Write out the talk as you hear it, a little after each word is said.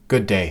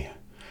Good day.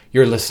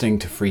 You're listening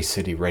to Free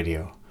City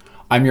Radio.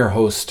 I'm your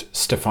host,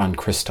 Stefan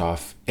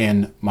Christoff,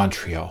 in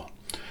Montreal.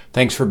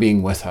 Thanks for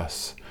being with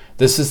us.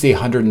 This is the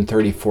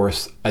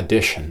 134th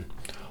edition.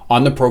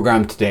 On the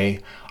program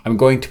today, I'm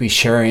going to be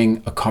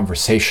sharing a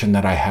conversation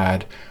that I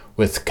had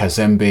with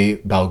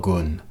Kazembe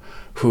Balgun,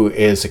 who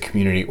is a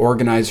community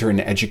organizer and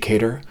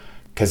educator.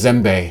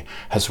 Kazembe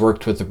has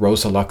worked with the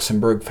Rosa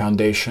Luxemburg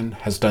Foundation,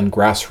 has done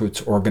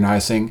grassroots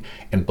organizing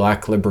in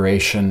Black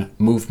liberation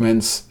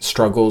movements,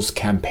 struggles,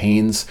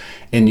 campaigns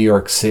in New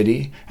York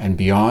City and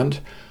beyond.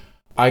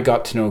 I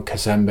got to know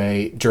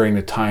Kazembe during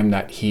the time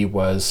that he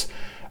was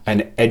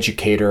an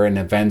educator and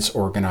events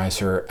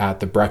organizer at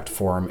the Brecht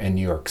Forum in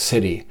New York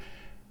City.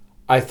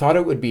 I thought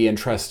it would be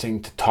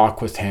interesting to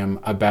talk with him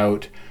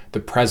about the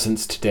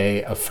presence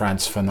today of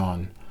Frantz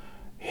Fanon.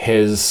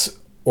 His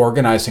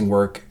organizing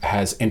work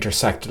has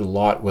intersected a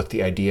lot with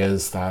the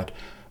ideas that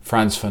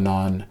Frantz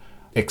Fanon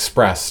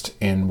expressed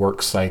in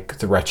works like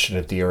The Wretched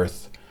of the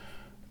Earth.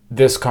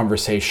 This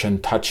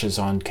conversation touches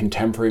on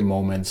contemporary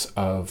moments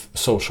of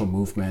social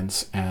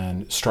movements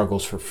and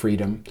struggles for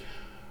freedom,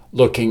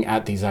 looking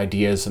at these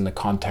ideas in the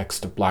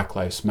context of Black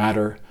Lives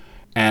Matter,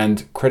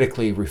 and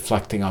critically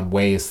reflecting on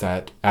ways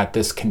that at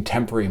this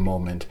contemporary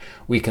moment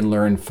we can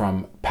learn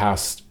from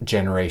past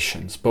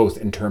generations, both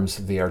in terms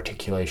of the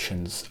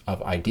articulations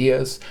of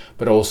ideas,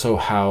 but also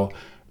how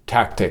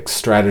tactics,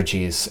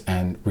 strategies,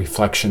 and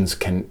reflections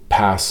can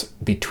pass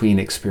between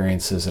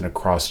experiences and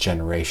across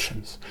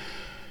generations.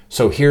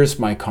 So here's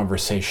my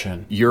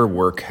conversation. Your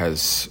work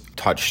has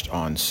touched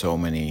on so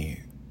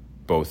many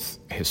both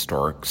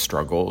historic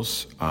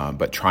struggles,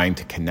 but trying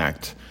to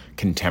connect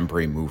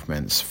contemporary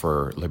movements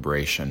for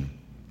liberation,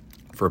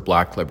 for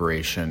Black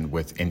liberation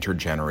with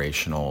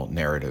intergenerational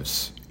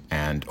narratives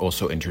and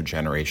also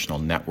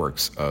intergenerational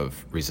networks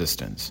of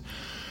resistance.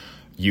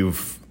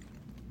 You've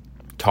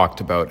talked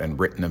about and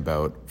written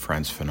about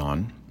Frantz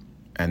Fanon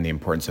and the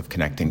importance of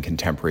connecting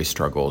contemporary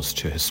struggles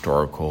to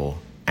historical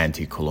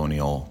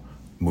anti-colonial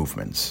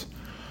movements.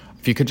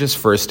 If you could just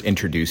first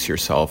introduce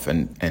yourself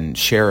and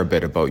share a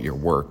bit about your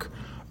work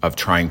of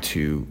trying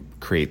to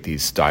create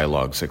these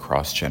dialogues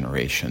across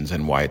generations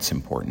and why it's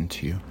important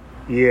to you.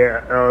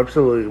 Yeah,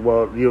 absolutely.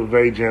 Well, you're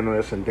very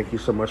generous, and thank you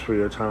so much for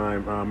your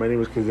time. My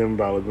name is Kazembe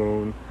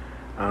Balgun.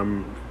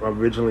 I'm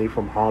originally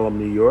from Harlem,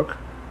 New York.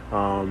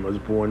 I was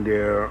born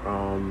there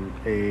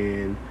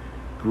and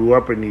grew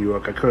up in New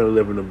York. I currently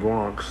live in the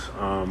Bronx,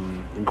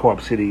 in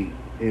Co-op City,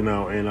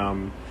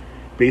 and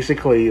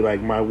basically,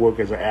 my work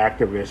as an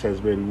activist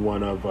has been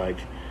one of,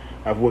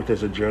 I've worked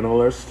as a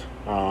journalist,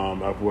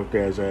 I've worked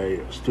as a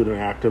student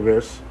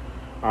activist,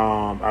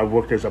 I've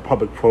worked as a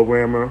public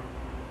programmer,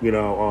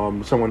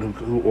 someone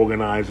who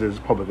organizes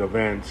public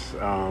events.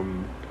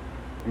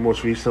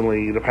 Most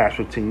recently, the past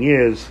 15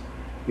 years,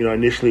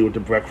 initially with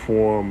the Brecht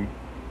Forum,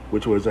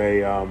 which was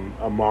a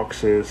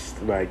Marxist,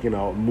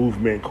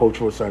 movement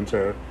cultural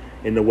center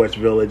in the West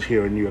Village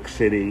here in New York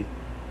City.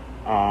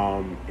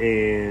 Where,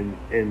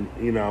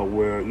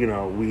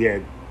 we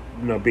had,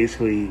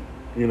 basically,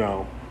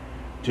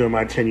 during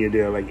my tenure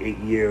there, 8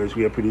 years,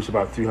 we had produced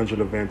about 300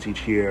 events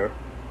each year.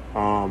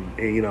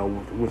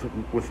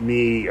 With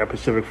me, a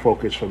specific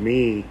focus for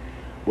me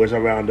was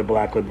around the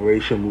Black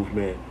liberation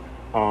movement.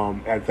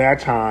 At that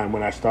time,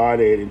 when I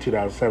started in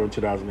 2007,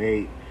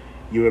 2008,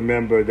 you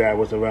remember that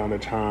was around the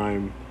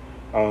time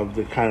of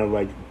the kind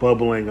of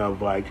bubbling of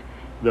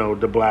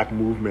the Black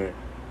movement.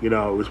 It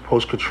was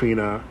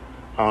post-Katrina.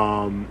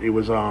 It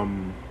was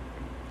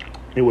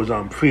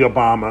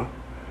pre-Obama,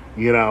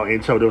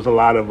 and so there was a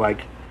lot of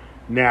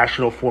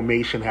national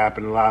formation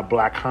happening, a lot of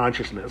Black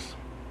consciousness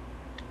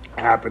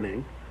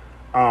happening,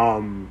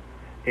 and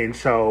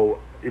so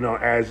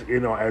as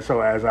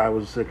I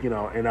was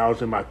and I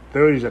was in my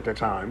 30s at the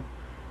time,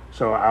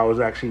 so I was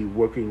actually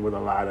working with a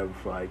lot of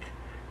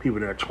people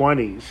in their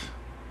 20s,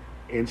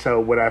 and so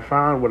what I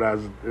found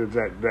is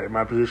that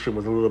my position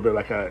was a little bit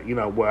like a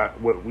what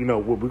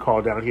we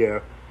call down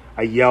here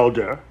a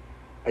yelder,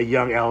 a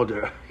young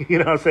elder,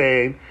 what I'm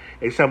saying?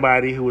 And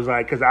somebody who was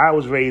because I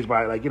was raised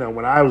by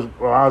when I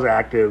was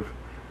active,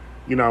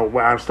 well,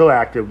 I'm still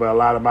active, but a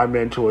lot of my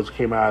mentors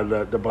came out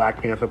of the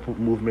Black Panther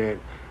movement,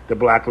 the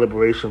Black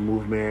Liberation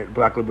Movement,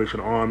 Black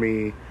Liberation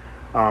Army,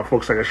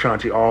 folks like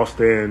Ashanti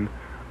Alston,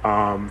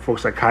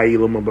 folks like Kai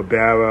Lumumba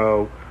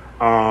Barrow,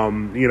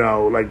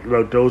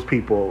 those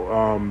people,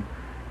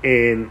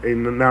 and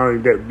not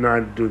only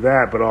not do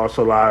that, but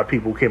also a lot of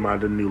people who came out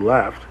of the New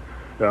Left.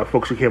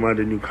 Folks who came out of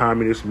the New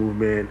Communist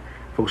Movement,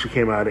 folks who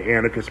came out of the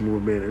Anarchist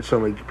Movement, and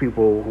certainly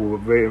people who were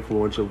very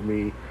influential of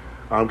me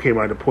came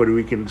out of the Puerto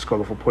Rican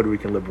struggle for Puerto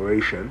Rican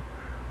liberation.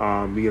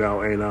 I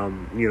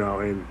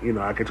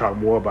can talk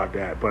more about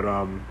that, but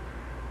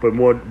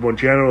more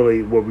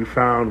generally, what we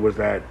found was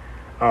that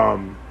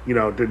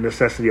the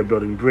necessity of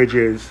building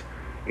bridges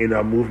in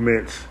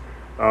movements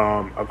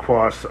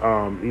across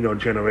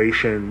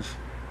generations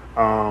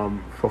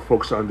for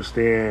folks to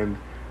understand.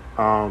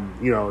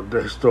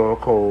 The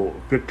historical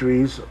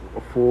victories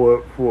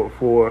for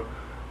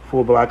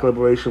Black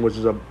liberation, which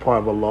is a part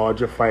of a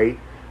larger fight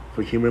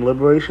for human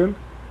liberation.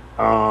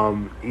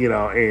 and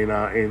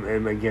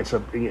against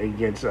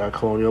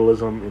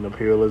colonialism and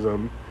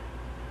imperialism,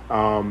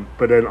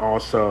 but then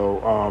also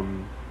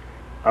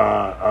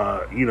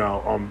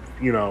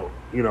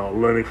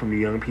learning from the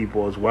young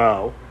people as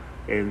well,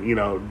 and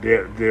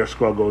their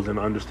struggles and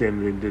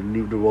understanding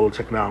the role of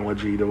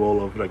technology, the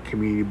role of like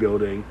community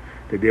building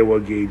that they were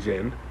engaged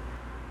in.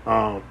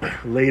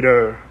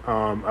 Later,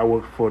 I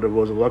worked for the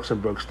Rosa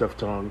Luxemburg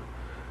Stiftung,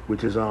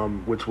 which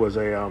was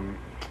a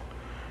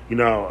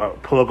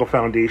political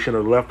foundation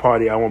of the Left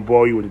Party. I won't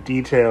bore you with the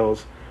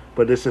details,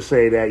 but just to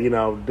say that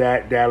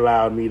that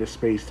allowed me the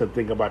space to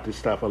think about this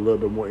stuff a little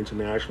bit more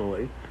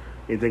internationally,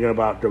 and thinking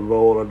about the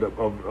role of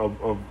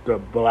the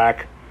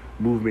Black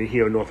movement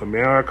here in North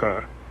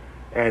America,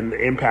 and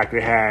the impact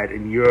it had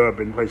in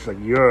Europe, in places like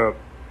Europe,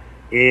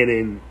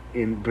 and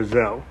in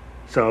Brazil.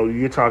 So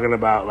you're talking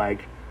about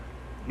like,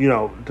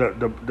 the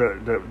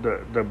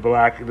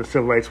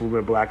civil rights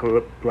movement, black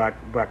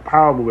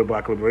power movement,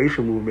 black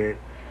liberation movement,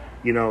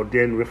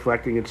 then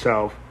reflecting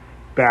itself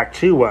back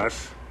to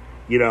us,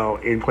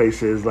 in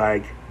places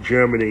like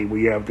Germany, where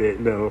you have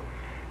the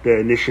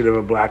initiative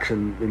of blacks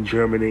in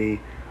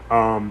Germany,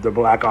 the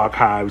Black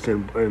Archives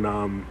in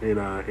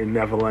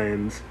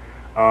Netherlands,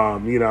 the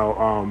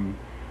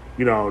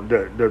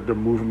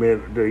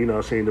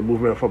movement, saying the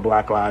movement for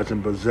Black Lives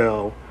in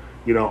Brazil,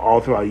 all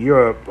throughout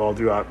Europe, all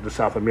throughout the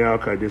South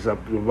America. There's a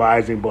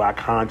rising Black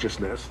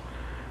consciousness,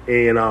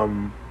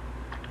 and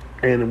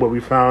what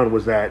we found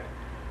was that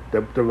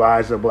the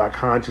rise of Black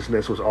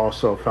consciousness was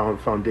also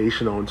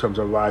foundational in terms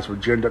of the rise of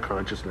gender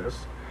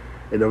consciousness,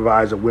 and the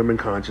rise of women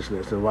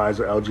consciousness, and the rise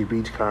of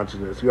LGBT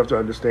consciousness. You have to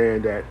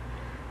understand that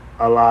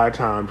a lot of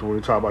times when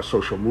we talk about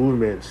social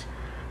movements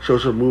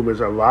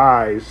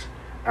arise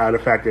out of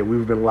the fact that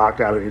we've been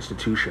locked out of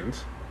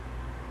institutions.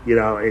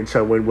 And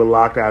so when we're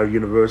locked out of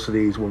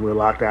universities, when we're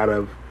locked out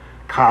of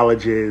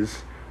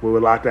colleges, when we're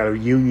locked out of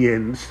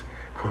unions,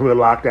 when we're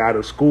locked out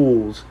of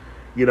schools,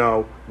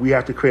 we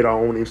have to create our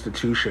own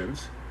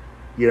institutions,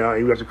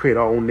 and we have to create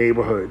our own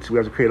neighborhoods. We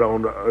have to create our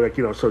own,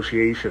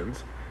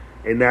 associations.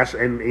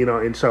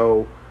 And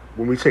so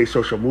when we say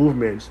social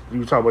movements,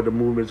 you talk about the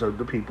movements of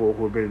the people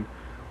who have been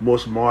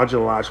most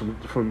marginalized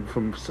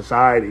from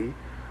society,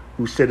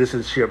 whose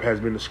citizenship has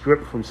been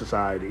stripped from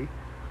society.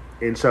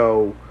 And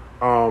so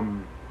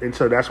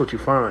that's what you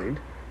find,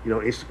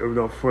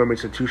 from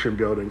institution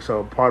building.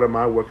 So part of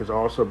my work has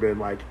also been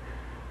like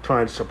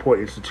trying to support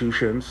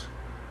institutions,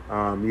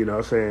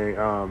 saying,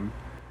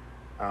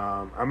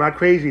 I'm not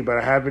crazy, but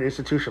I have been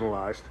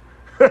institutionalized.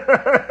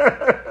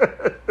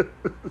 I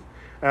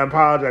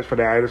apologize for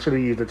that. I should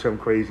have used the term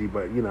crazy,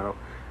 but you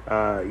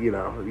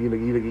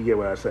get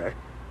what I say.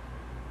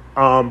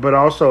 But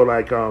also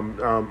like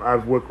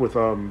I've worked with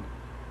the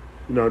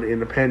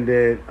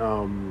Independent.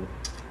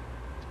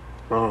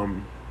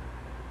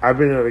 I've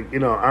been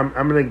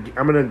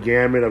I'm in a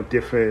gamut of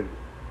different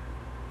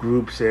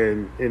groups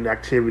and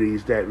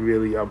activities that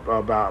really are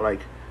about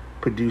like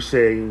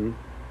producing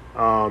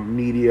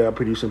media,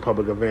 producing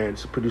public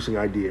events, producing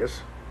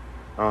ideas,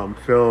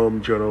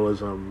 film,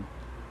 journalism,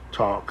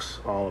 talks,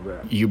 all of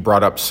that. You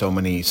brought up so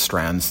many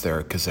strands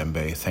there,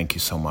 Kazembe. Thank you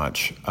so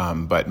much.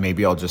 But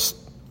maybe I'll just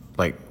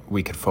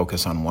we could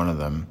focus on one of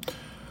them,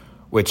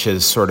 which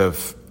is sort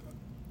of,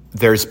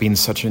 there's been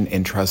such an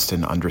interest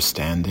in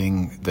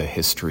understanding the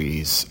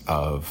histories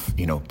of,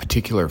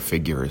 particular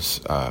figures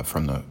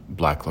from the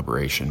Black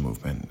liberation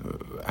movement.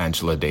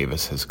 Angela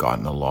Davis has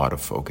gotten a lot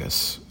of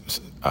focus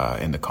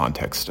in the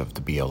context of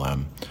the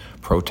BLM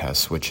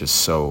protests, which is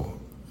so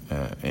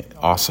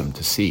awesome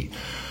to see.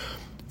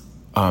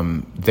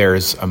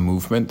 There's a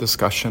movement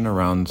discussion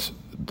around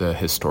the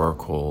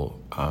historical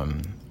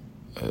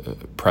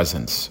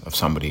presence of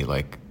somebody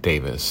like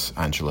Davis,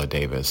 Angela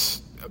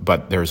Davis,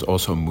 but there's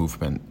also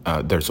movement,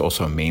 there's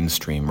also a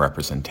mainstream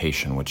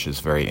representation, which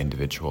is very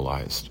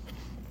individualized.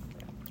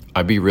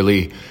 I'd be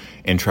really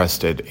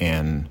interested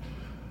in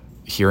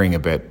hearing a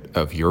bit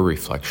of your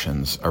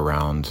reflections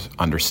around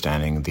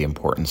understanding the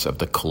importance of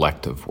the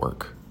collective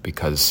work,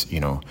 because,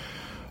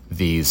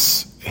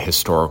 these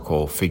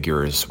historical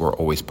figures were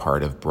always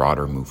part of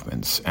broader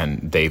movements,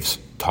 and Dave's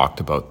talked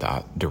about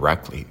that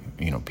directly.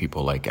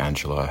 People like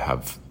Angela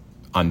have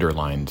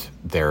underlined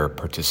their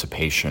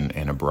participation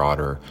in a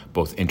broader,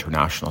 both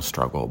international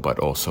struggle, but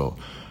also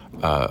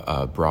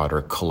a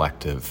broader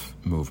collective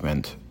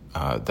movement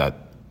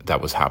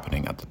that was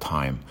happening at the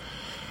time.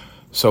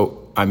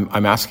 So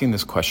I'm asking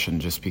this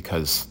question just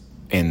because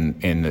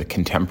in the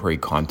contemporary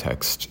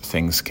context,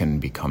 things can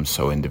become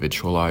so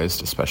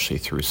individualized, especially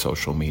through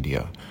social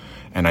media.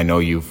 And I know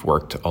you've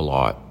worked a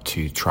lot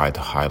to try to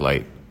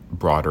highlight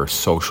broader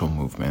social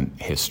movement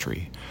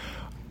history.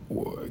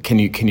 Can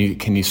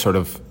you sort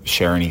of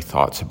share any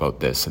thoughts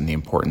about this and the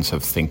importance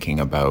of thinking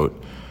about,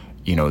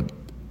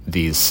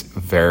 these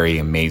very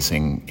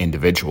amazing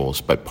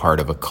individuals, but part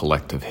of a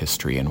collective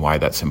history, and why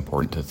that's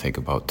important to think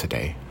about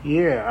today?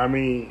 Yeah, I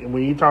mean,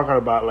 when you're talking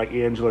about like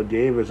Angela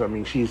Davis, I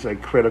mean, she's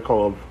like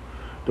critical of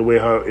the way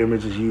her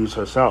image is used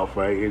herself,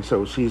 right? And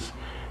so she's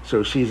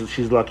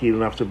lucky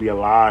enough to be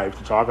alive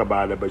to talk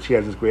about it. But she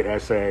has this great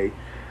essay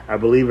I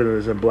believe it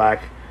is in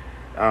black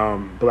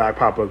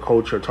popular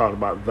culture, talk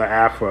about the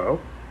Afro.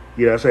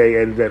 You know what I'm saying?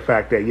 And the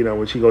fact that,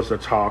 when she goes to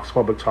talks,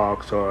 public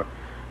talks, or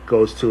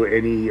goes to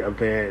any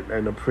event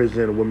in a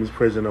prison, a women's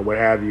prison, or what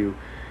have you,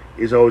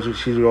 she's always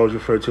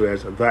referred to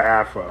as the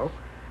Afro.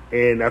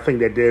 And I think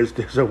that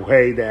there's a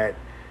way that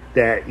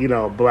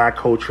black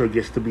culture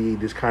gets to be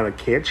this kind of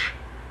kitsch,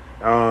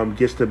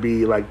 gets to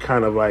be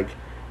kind of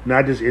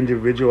not just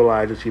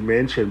individualized as you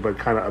mentioned, but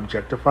kind of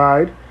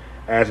objectified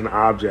as an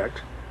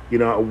object,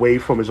 away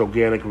from its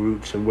organic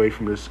roots and away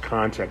from its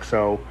context.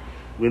 So,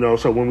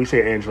 so when we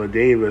say Angela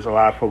Davis, a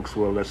lot of folks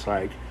will just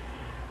I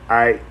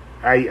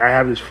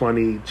have this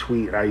funny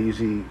tweet I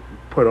usually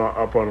put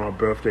up on our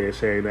birthday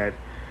saying that,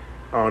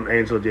 on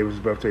Angela Davis'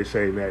 birthday,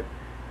 saying that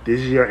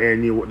this is your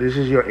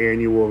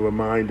annual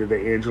reminder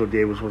that Angela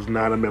Davis was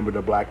not a member of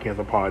the Black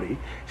Panther Party.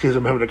 She was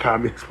a member of the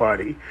Communist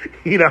Party.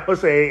 You know what I'm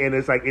saying? And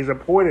it's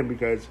important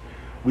because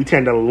we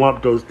tend to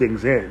lump those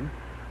things in.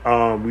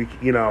 We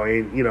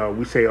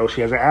say, oh,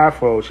 she has an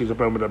afro, she's a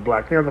member of the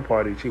Black Panther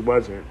Party. She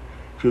wasn't.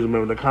 She was a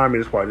member of the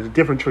Communist Party. It's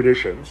different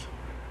traditions,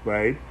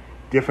 right?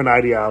 Different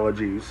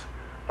ideologies,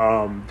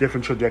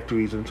 different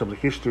trajectories in terms of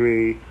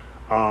history.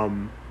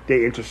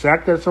 They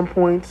intersect at some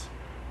points,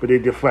 but they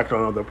deflect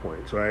on other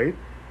points, right?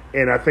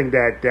 And I think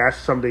that that's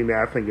something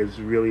that I think is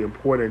really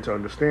important to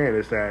understand,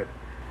 is that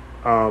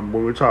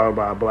when we're talking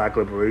about Black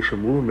liberation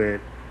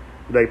movement,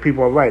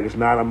 people are right. It's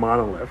not a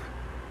monolith,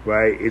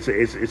 right? There's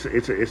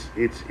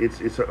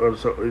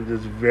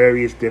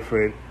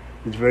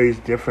various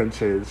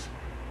differences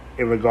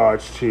in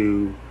regards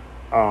to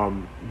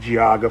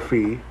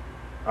geography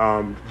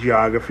in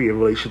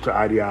relation to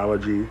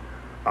ideology.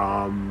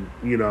 I'm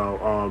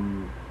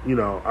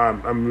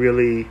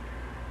really.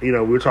 We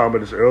were talking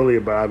about this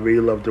earlier, but I really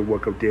love the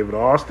work of David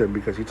Austin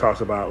because he talks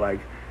about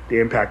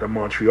the impact of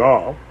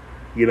Montreal,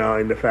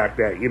 and the fact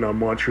that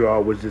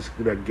Montreal was this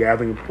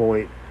gathering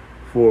point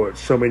for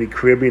so many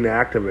Caribbean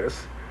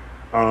activists,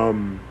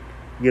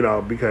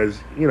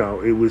 because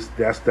it was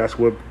that's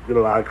where a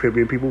lot of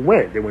Caribbean people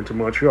went. They went to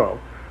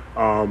Montreal.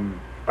 A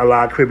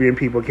lot of Caribbean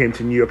people came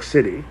to New York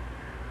City.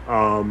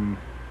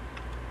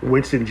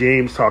 Winston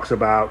James talks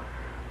about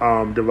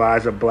the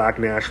rise of Black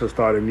nationalist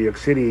thought in New York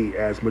City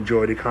as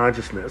majority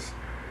consciousness,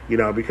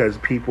 because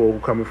people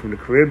coming from the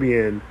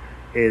Caribbean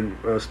and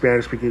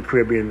Spanish-speaking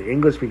Caribbean,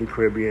 English-speaking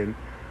Caribbean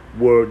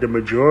were the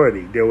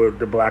majority. They were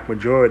the Black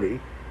majority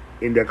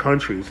in their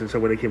countries. And so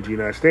when they came to the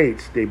United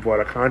States, they brought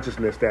a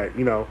consciousness that,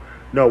 no,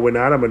 we're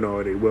not a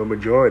minority, we're a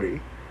majority.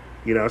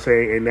 You know what I'm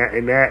saying?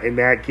 And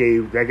that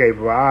gave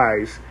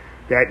rise,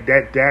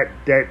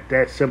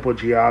 that simple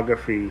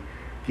geography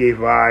gave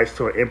rise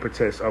to an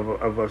impetus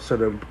of a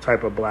certain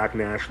type of Black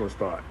nationalist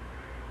thought,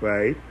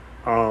 right?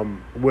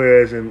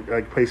 Whereas in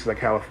places like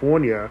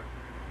California,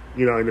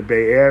 in the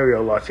Bay Area,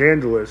 Los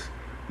Angeles,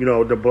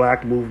 the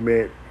Black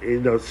movement,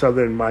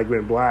 Southern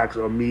migrant Blacks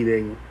are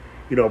meeting,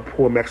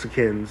 poor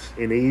Mexicans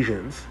and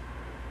Asians,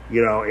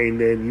 and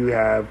then you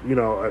have,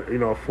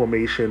 a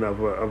formation of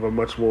a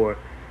much more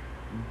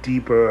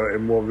deeper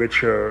and more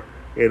richer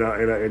in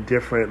a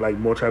different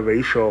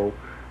multiracial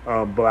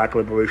Black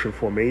liberation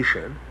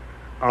formation.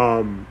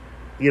 And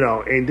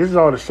this is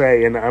all to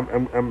say, and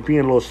I'm being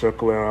a little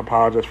circular, and I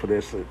apologize for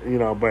this,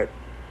 but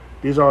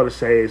this is all to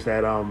say is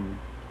that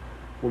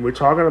when we're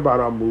talking about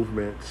our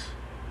movements,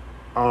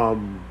 I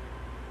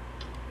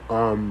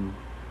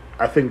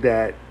think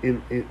that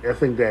it's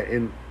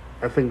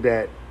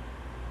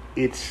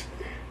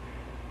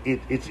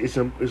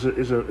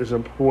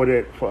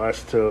important for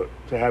us to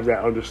have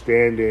that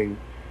understanding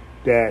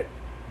that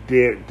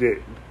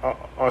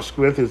our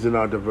strength is in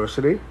our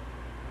diversity.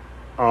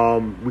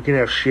 We can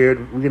have shared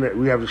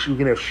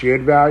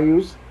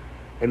values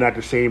and not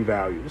the same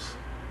values,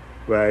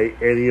 right?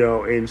 And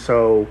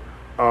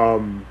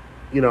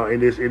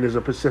there's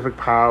a specific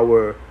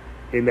power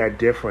in that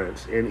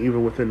difference. And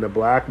even within the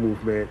Black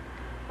movement,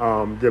 there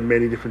are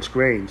many different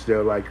strains.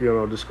 They're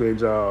the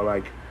strains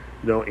are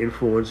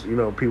influence.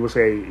 People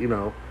say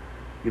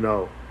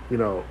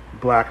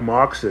Black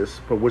Marxists,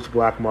 but which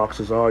Black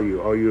Marxists are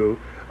you? Are you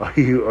what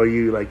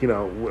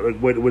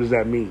does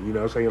that mean? You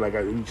know what I'm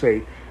saying? You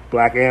say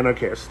Black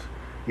anarchist,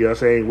 you know what I'm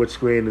saying? Which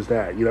strain is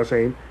that? You know what I'm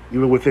saying?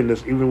 Even within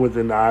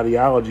the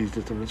ideologies,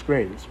 there's different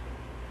strains.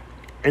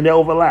 And they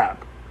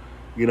overlap.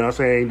 You know what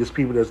I'm saying? There's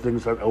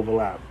things that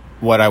overlap.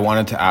 What I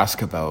wanted to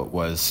ask about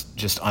was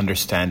just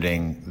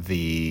understanding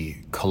the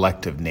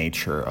collective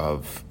nature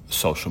of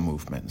social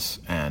movements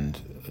and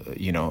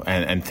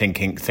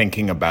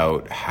thinking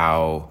about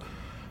how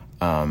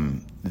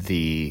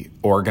the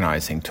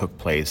organizing took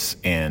place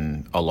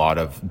in a lot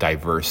of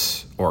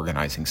diverse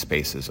organizing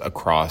spaces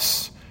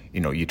across,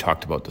 you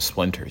talked about the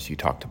splinters, you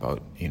talked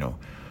about,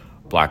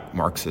 Black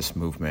Marxist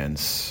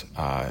movements,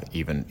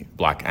 even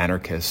Black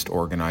anarchist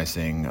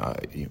organizing,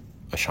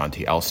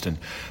 Ashanti Elston,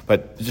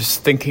 but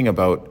just thinking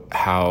about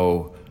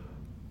how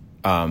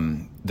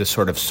the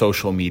sort of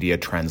social media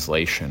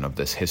translation of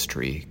this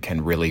history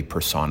can really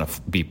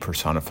be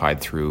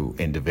personified through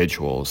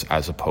individuals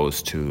as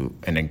opposed to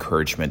an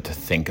encouragement to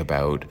think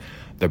about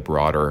the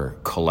broader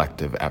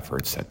collective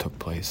efforts that took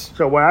place?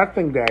 So, I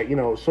think that,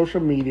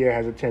 social media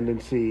has a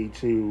tendency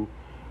to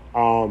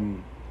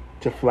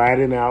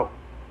flatten out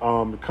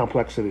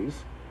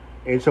complexities.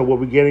 And so what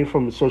we're getting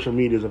from social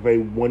media is a very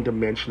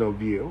one-dimensional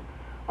view.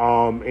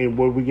 And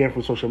what we get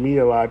from social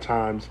media a lot of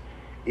times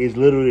is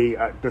literally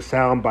the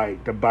sound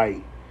bite, the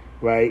bite,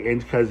 right?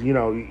 And because,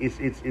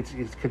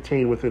 it's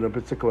contained within a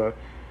particular,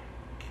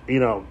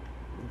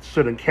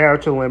 certain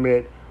character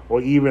limit, or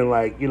even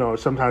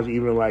sometimes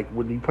even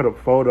when you put up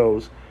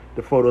photos,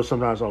 the photos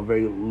sometimes are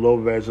very low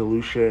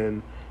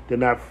resolution. They're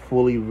not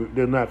fully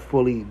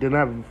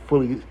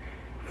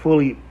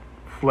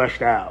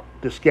fleshed out.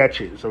 The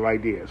sketches of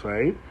ideas,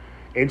 right?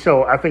 And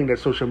so I think that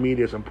social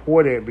media is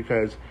important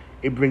because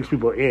it brings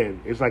people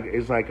in. It's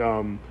like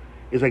a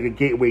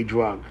gateway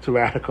drug to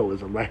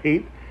radicalism,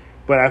 right?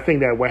 But I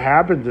think that what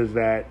happens is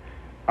that,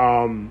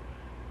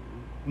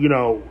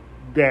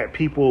 that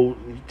people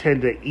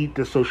tend to eat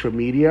the social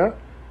media,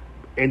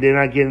 and they're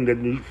not getting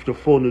the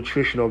full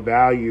nutritional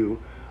value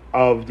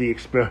of the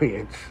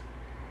experience.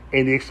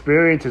 And the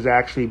experience is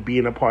actually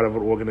being a part of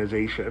an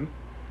organization,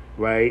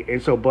 right?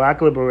 And so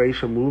Black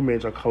liberation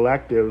movements are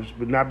collectives,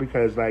 but not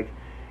because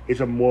it's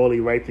a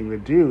morally right thing to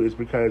do. It's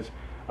because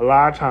a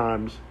lot of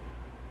times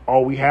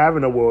all we have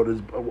in the world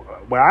is,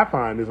 what I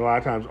find is a lot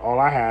of times all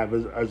I have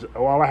in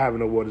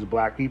the world is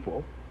Black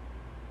people.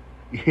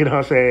 You know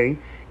what I'm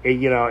saying?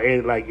 And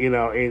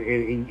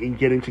and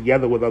getting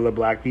together with other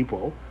Black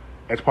people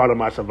as part of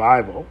my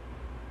survival.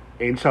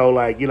 And so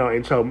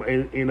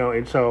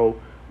and so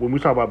when we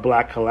talk about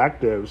Black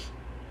collectives,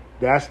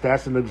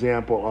 that's an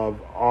example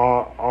of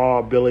our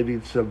ability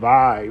to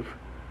survive,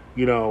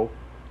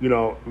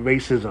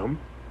 racism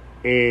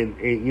and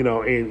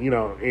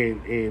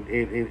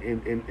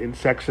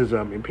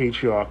sexism and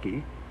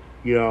patriarchy,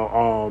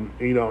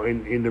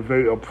 in the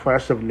very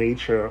oppressive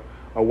nature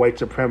of white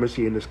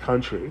supremacy in this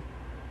country,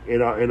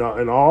 in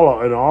all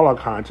our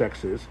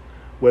contexts,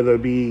 whether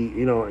it be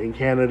in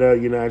Canada,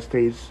 United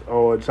States,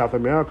 or in South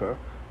America,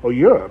 or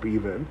Europe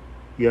even.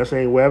 You know what I'm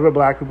saying? Wherever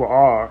Black people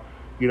are,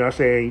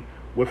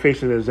 we're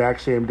facing the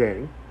exact same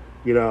thing.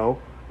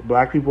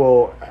 Black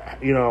people,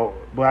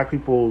 Black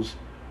people's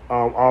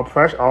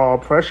our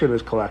oppression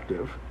is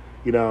collective.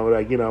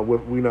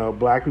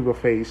 Black people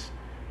face,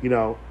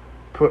 the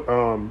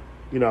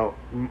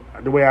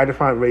way I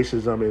define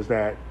racism is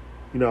that,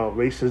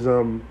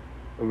 racism,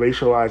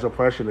 racialized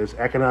oppression is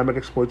economic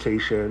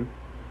exploitation,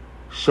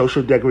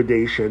 social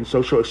degradation,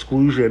 social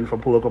exclusion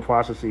from political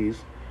processes,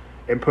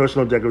 and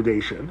personal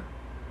degradation.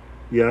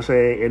 You know what I'm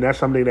saying? And that's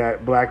something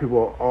that Black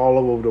people all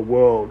over the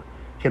world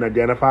can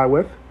identify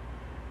with.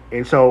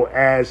 And so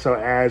as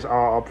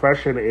our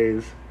oppression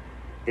is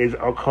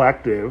a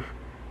collective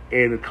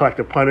and a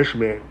collective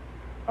punishment,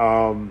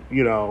 our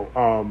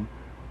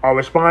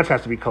response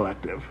has to be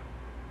collective.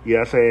 You know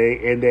what I'm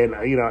saying? And then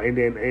and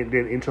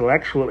then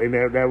intellectual, and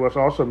that was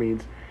also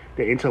means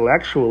that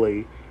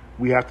intellectually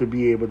we have to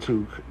be able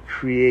to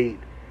create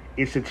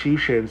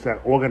institutions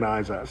that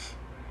organize us.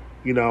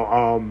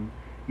 The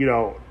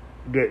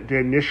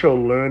initial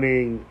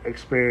learning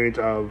experience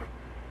of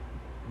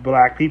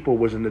Black people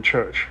was in the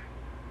church,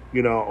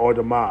 or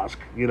the mosque.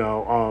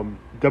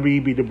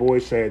 W.E.B. Du Bois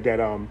said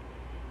that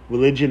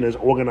religion is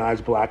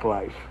organized Black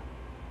life.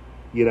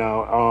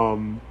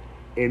 And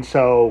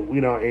so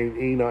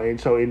and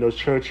so in those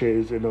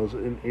churches,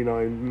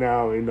 and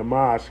now in the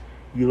mosque,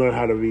 you learn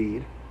how to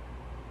read,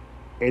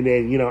 and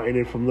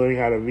then from learning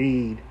how to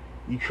read,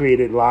 you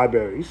created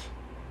libraries,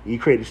 you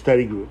created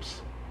study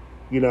groups.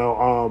 We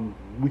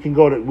can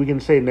go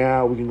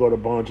to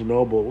Barnes and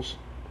Nobles,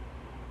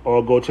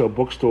 or go to a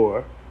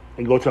bookstore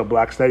and go to a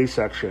Black Studies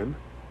section,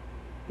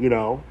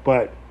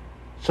 but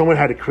someone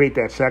had to create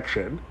that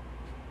section,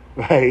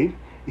 right?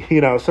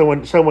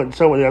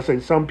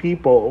 Some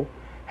people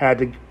had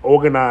to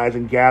organize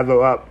and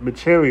gather up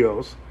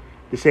materials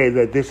to say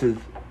that this is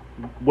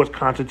what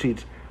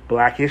constitutes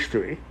Black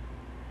history,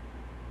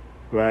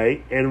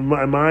 right? And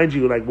mind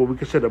you, what we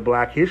consider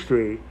Black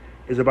history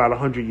is about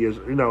 100 years.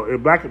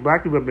 Black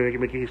people have been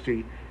making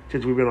history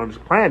since we've been on this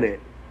planet,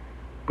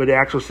 but the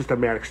actual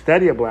systematic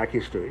study of Black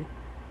history,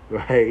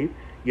 right?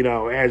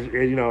 At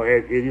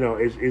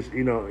least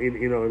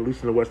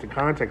in the Western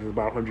context, is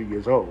about 100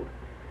 years old.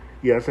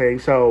 You know what I'm saying?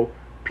 So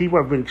people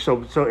have been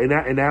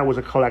and that was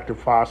a collective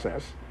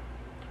process.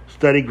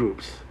 Study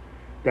groups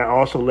that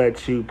also led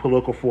to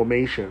political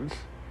formations,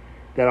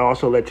 that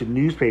also led to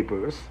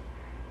newspapers,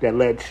 that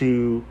led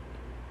to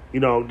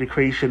the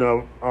creation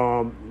of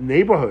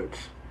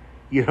neighborhoods,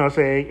 you know what I'm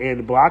saying,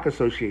 and block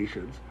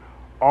associations.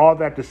 All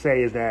that to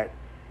say is that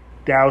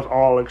was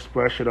all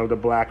expression of the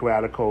Black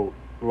radical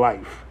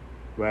life,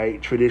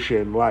 right?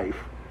 Tradition, life.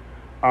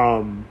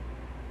 And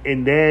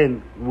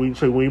then when you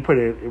say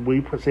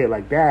it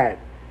like that,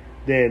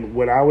 then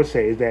what I would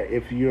say is that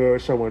if you're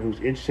someone who's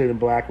interested in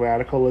Black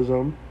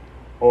radicalism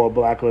or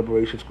Black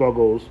liberation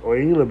struggles or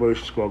any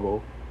liberation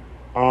struggle,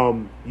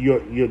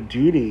 your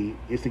duty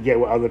is to get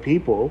with other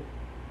people,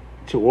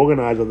 to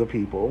organize other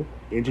people,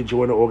 and to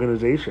join an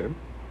organization.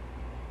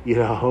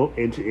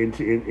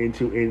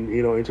 into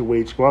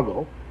wage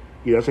struggle.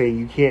 You know what I'm saying?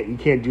 You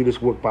can't do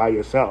this work by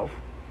yourself.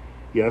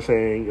 You know what I'm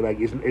saying? Like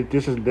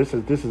this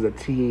is a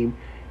team.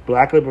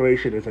 Black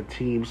liberation is a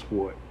team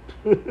sport.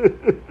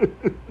 It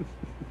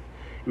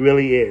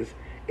really is.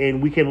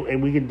 And we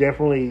can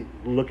definitely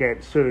look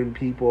at certain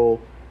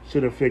people,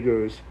 certain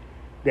figures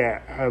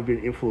that have been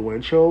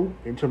influential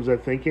in terms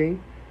of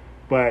thinking,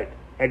 but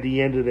at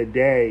the end of the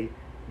day,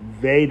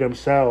 they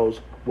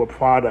themselves were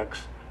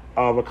products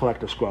of a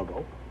collective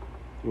struggle,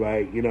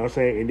 right? You know what I'm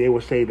saying? And they will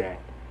say that.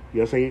 You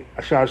know what I'm saying?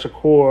 Ashad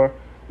Shakur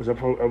was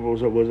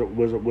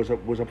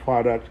a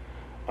product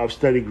of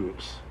study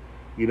groups.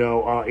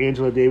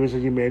 Angela Davis,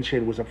 as you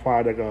mentioned, was a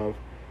product of,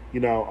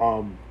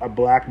 a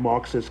black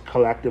Marxist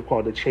collective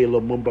called the Che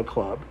Lumumba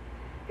Club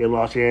in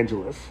Los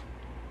Angeles.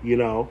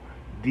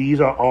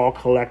 These are all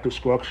collective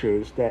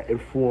structures that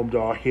informed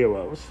our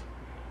heroes.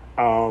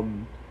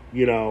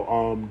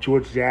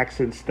 George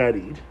Jackson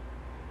studied,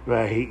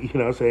 right? You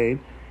know what I'm saying?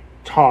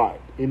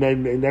 Taught.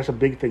 And that's a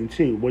big thing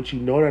too. Once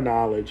you know the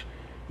knowledge,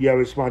 you have a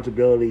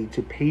responsibility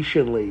to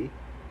patiently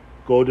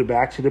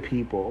back to the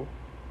people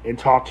and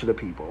talk to the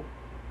people.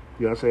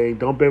 You know what I'm saying?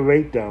 Don't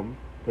berate them,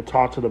 but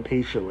talk to them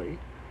patiently.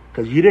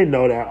 Because you didn't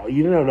know that.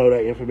 You didn't know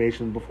that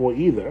information before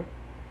either.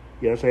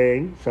 You know what I'm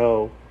saying?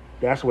 So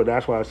that's what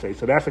I say.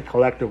 So that's a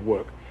collective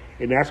work.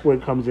 And that's what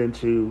it comes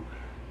into.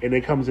 And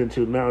it comes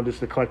into not just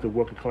the collective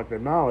work and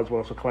collective knowledge, but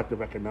also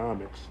collective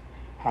economics.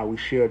 How we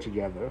share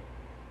together.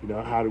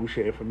 How do we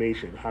share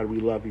information? How do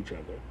we love each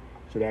other?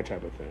 So that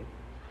type of thing.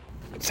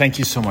 Thank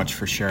you so much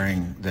for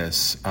sharing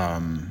this.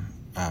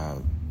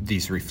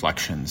 These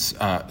reflections.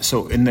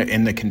 So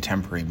in the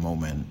contemporary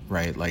moment,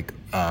 right? Like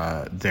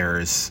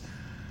there's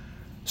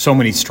so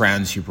many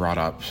strands you brought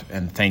up,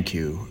 and thank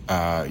you.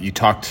 You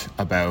talked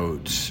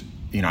about,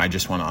 I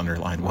just want to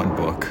underline one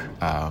book,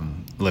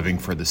 Living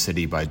for the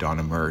City by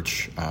Donna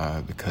Murch,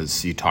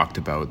 because you talked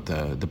about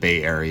the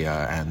Bay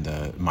Area and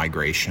the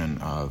migration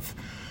of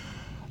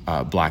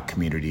Black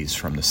communities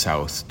from the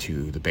South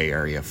to the Bay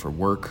Area for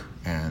work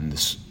and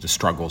the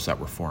struggles that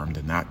were formed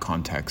in that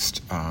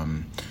context.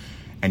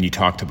 And you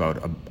talked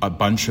about a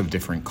bunch of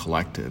different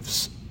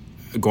collectives.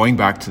 Going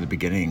back to the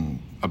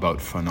beginning about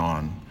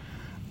Fanon,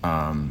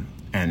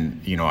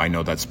 and I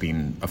know that's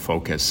been a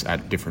focus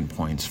at different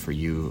points for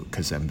you,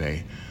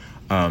 Kazembe.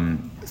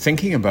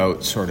 Thinking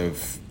about sort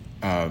of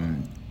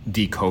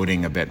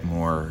decoding a bit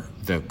more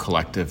the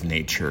collective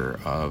nature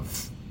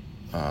of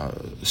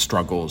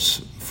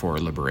struggles for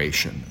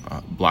liberation,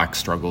 Black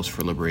struggles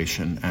for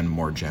liberation, and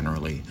more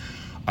generally,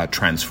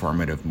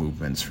 transformative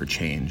movements for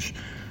change.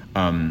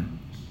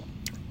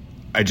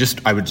 I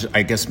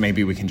guess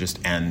maybe we can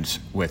just end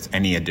with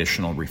any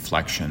additional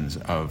reflections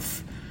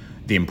of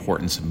the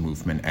importance of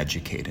movement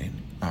educating,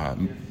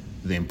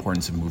 the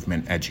importance of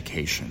movement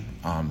education,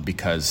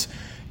 because,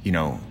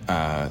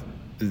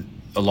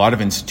 a lot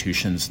of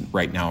institutions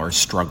right now are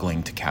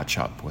struggling to catch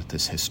up with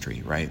this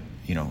history, right?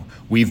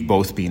 We've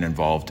both been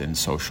involved in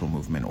social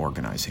movement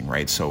organizing,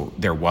 right? So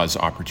there was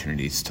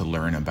opportunities to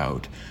learn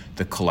about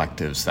the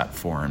collectives that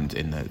formed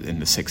in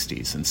the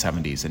 60s and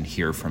 70s and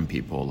hear from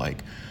people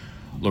like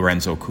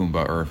Lorenzo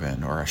Kumba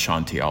Irvin or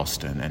Ashanti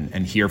Alston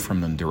and hear from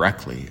them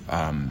directly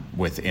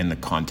within the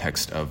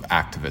context of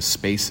activist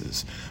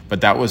spaces.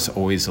 But that was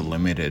always a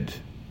limited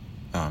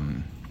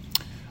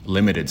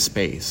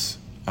space.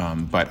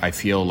 But I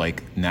feel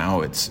like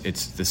now it's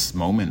this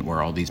moment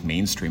where all these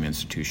mainstream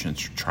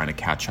institutions are trying to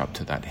catch up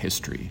to that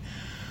history.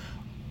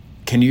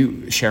 Can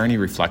you share any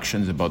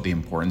reflections about the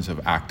importance of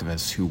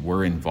activists who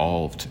were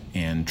involved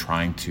in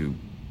trying to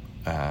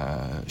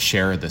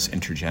share this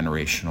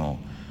intergenerational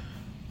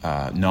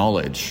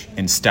knowledge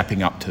in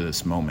stepping up to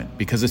this moment?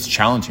 Because it's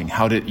challenging.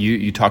 How did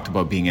you talked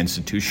about being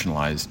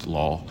institutionalized,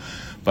 Lol,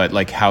 but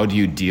like how do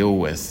you deal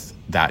with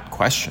that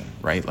question,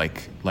 right?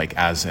 Like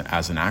as an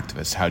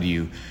activist, how do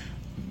you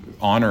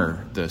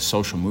honor the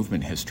social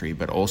movement history,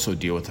 but also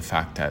deal with the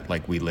fact that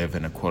like we live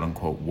in a quote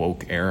unquote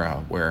woke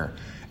era where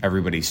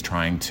everybody's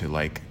trying to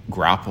like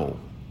grapple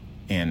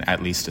in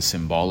at least a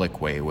symbolic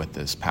way with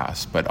this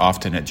past, but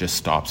often it just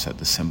stops at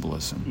the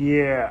symbolism.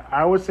 Yeah,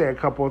 I would say a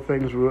couple of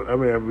things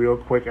real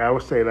quick. I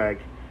would say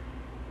like,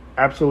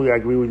 absolutely I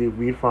agree with you.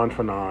 Read Frantz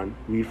Fanon,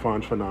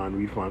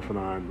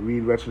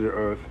 read Wretched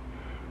Earth,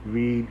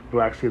 read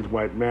Black Skins,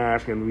 White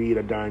Mask, and read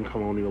A Dying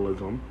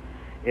Colonialism.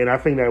 And I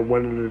think that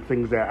one of the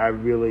things that I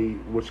really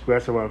would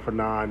stress about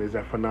Fanon is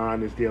that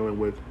Fanon is dealing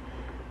with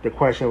the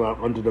question about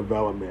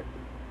underdevelopment.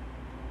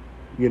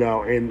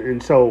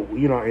 And so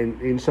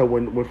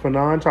when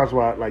Fanon talks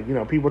about, like,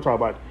 people talk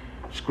about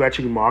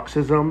scratching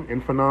Marxism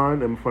in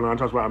Fanon, and Fanon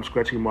talks about I'm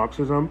scratching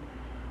Marxism.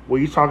 What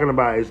he's talking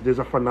about is there's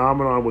a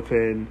phenomenon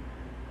within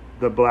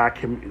the Black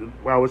community.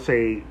 I would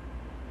say,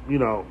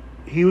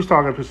 he was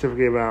talking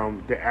specifically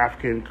around the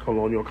African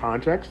colonial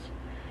context,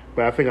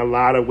 but I think a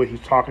lot of what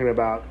he's talking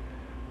about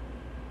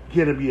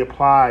can be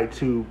applied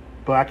to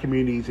Black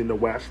communities in the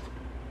West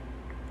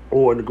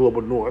or in the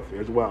global North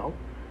as well.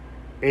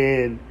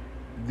 And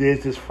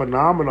there's this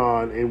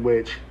phenomenon in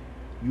which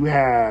you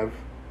have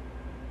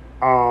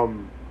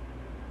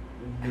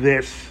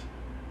this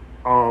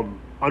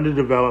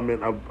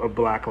underdevelopment of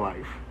black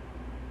life.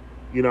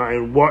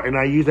 And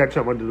I use that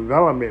term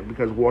underdevelopment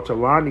because Walter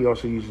Rodney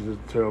also uses the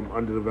term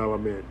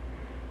underdevelopment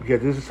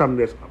because this is something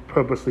that's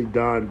purposely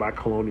done by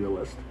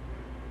colonialists.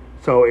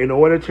 So in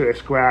order to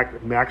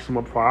extract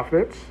maximum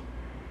profits,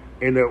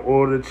 and in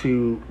order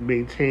to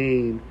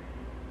maintain,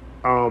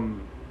 you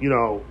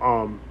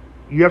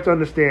have to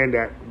understand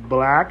that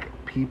black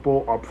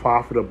people are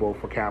profitable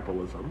for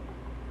capitalism.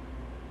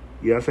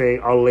 You know what I'm saying?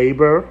 Our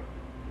labor,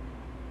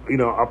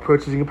 our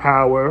purchasing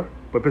power,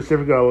 but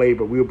specifically our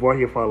labor. We were brought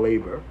here for our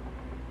labor,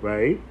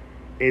 right?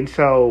 And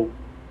so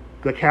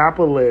the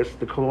capitalists,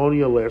 the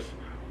colonialists,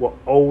 will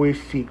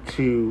always seek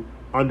to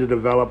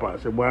underdevelop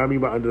us. And what I mean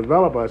by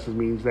underdevelop us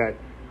means that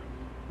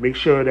make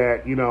sure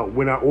that,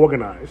 we're not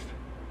organized.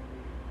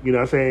 You know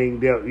what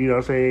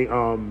I'm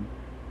saying?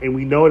 And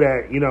we know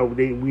that, we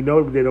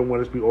know they don't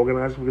want us to be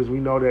organized because we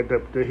know that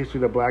the history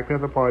of the Black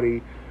Panther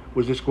Party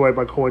was destroyed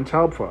by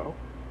COINTELPRO.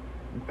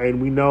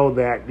 And we know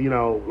that,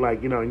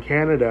 in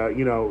Canada,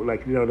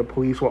 the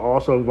police were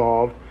also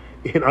involved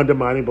in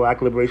undermining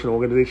black liberation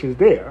organizations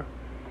there.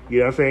 You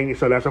know what I'm saying?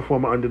 So that's a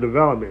form of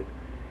underdevelopment.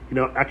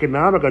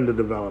 Economic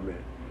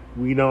underdevelopment.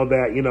 We know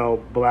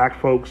that, black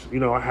folks,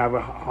 have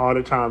a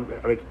harder time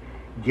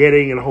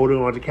getting and holding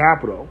on to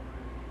capital,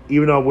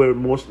 even though we're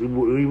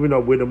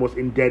the most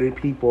indebted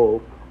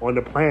people on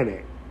the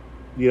planet.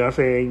 You know what I'm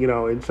saying?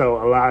 And so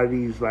a lot of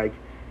these debt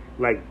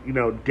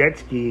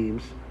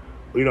schemes,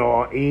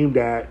 are aimed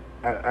at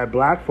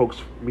black folks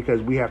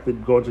because we have to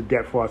go into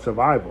debt for our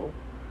survival.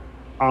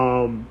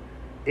 And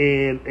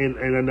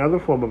another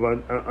form of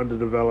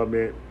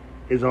underdevelopment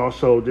is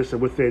also just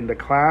within the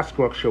class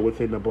structure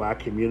within the black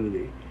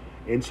community.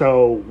 And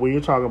so when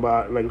you're talking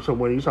about when you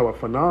talk about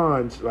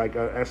Fanon's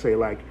essay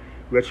like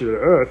Wretched of the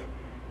Earth,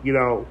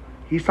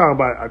 he's talking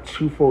about a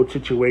twofold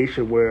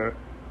situation where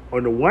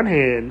on the one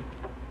hand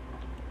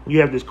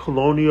you have this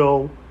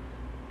colonial,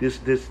 this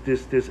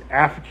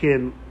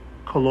African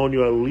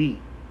colonial elite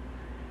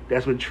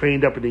that's been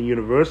trained up in the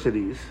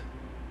universities,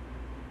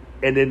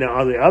 and then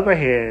on the other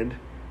hand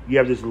you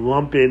have this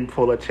lumpen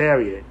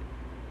proletariat,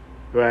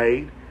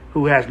 right,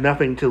 who has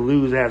nothing to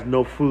lose, has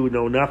no food,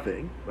 no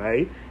nothing,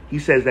 right? He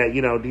says that,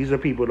 these are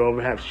people who don't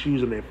even have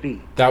shoes on their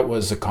feet. That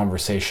was a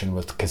conversation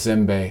with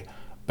Kazembe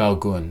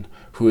Belgun,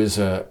 who is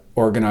an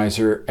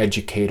organizer,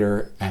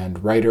 educator,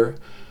 and writer.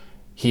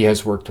 He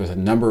has worked with a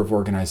number of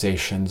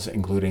organizations,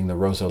 including the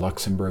Rosa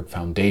Luxemburg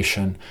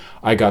Foundation.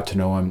 I got to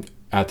know him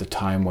at the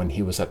time when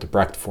he was at the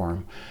Brecht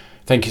Forum.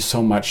 Thank you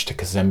so much to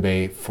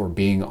Kazembe for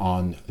being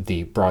on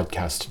the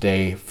broadcast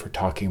today, for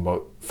talking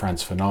about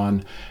Frantz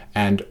Fanon,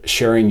 and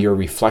sharing your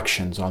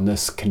reflections on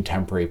this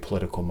contemporary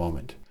political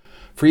moment.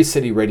 Free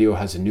City Radio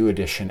has a new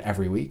edition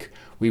every week.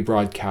 We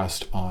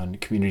broadcast on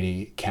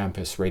community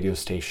campus radio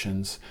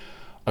stations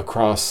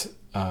across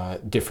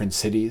different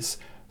cities.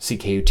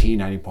 CKUT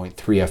 90.3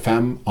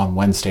 FM on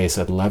Wednesdays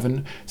at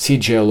 11,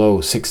 CJLO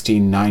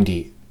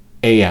 1690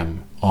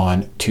 AM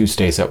on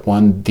Tuesdays at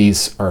 1.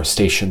 These are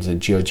stations in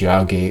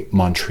Tiohtià:ke,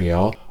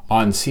 Montreal,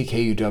 on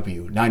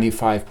CKUW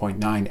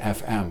 95.9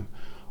 FM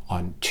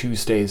on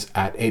Tuesdays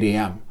at 8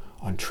 AM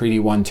on Treaty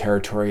 1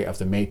 territory of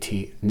the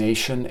Métis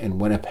Nation in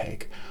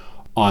Winnipeg,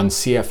 on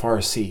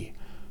CFRC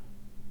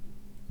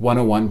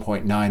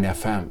 101.9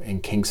 FM in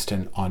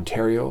Kingston,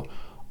 Ontario,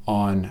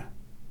 on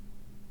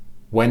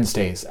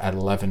Wednesdays at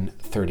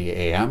 11:30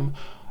 AM,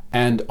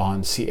 and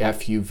on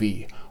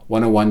CFUV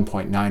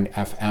 101.9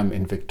 FM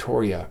in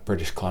Victoria,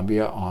 British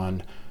Columbia,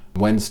 on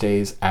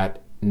Wednesdays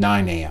at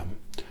 9 AM.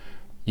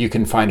 You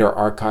can find our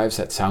archives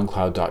at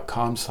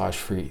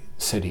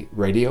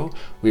soundcloud.com/freecityradio.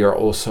 We are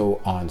also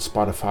on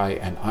Spotify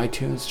and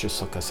iTunes.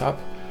 Just look us up.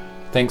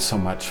 Thanks so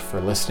much for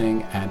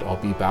listening, and I'll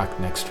be back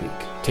next week.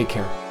 Take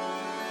care.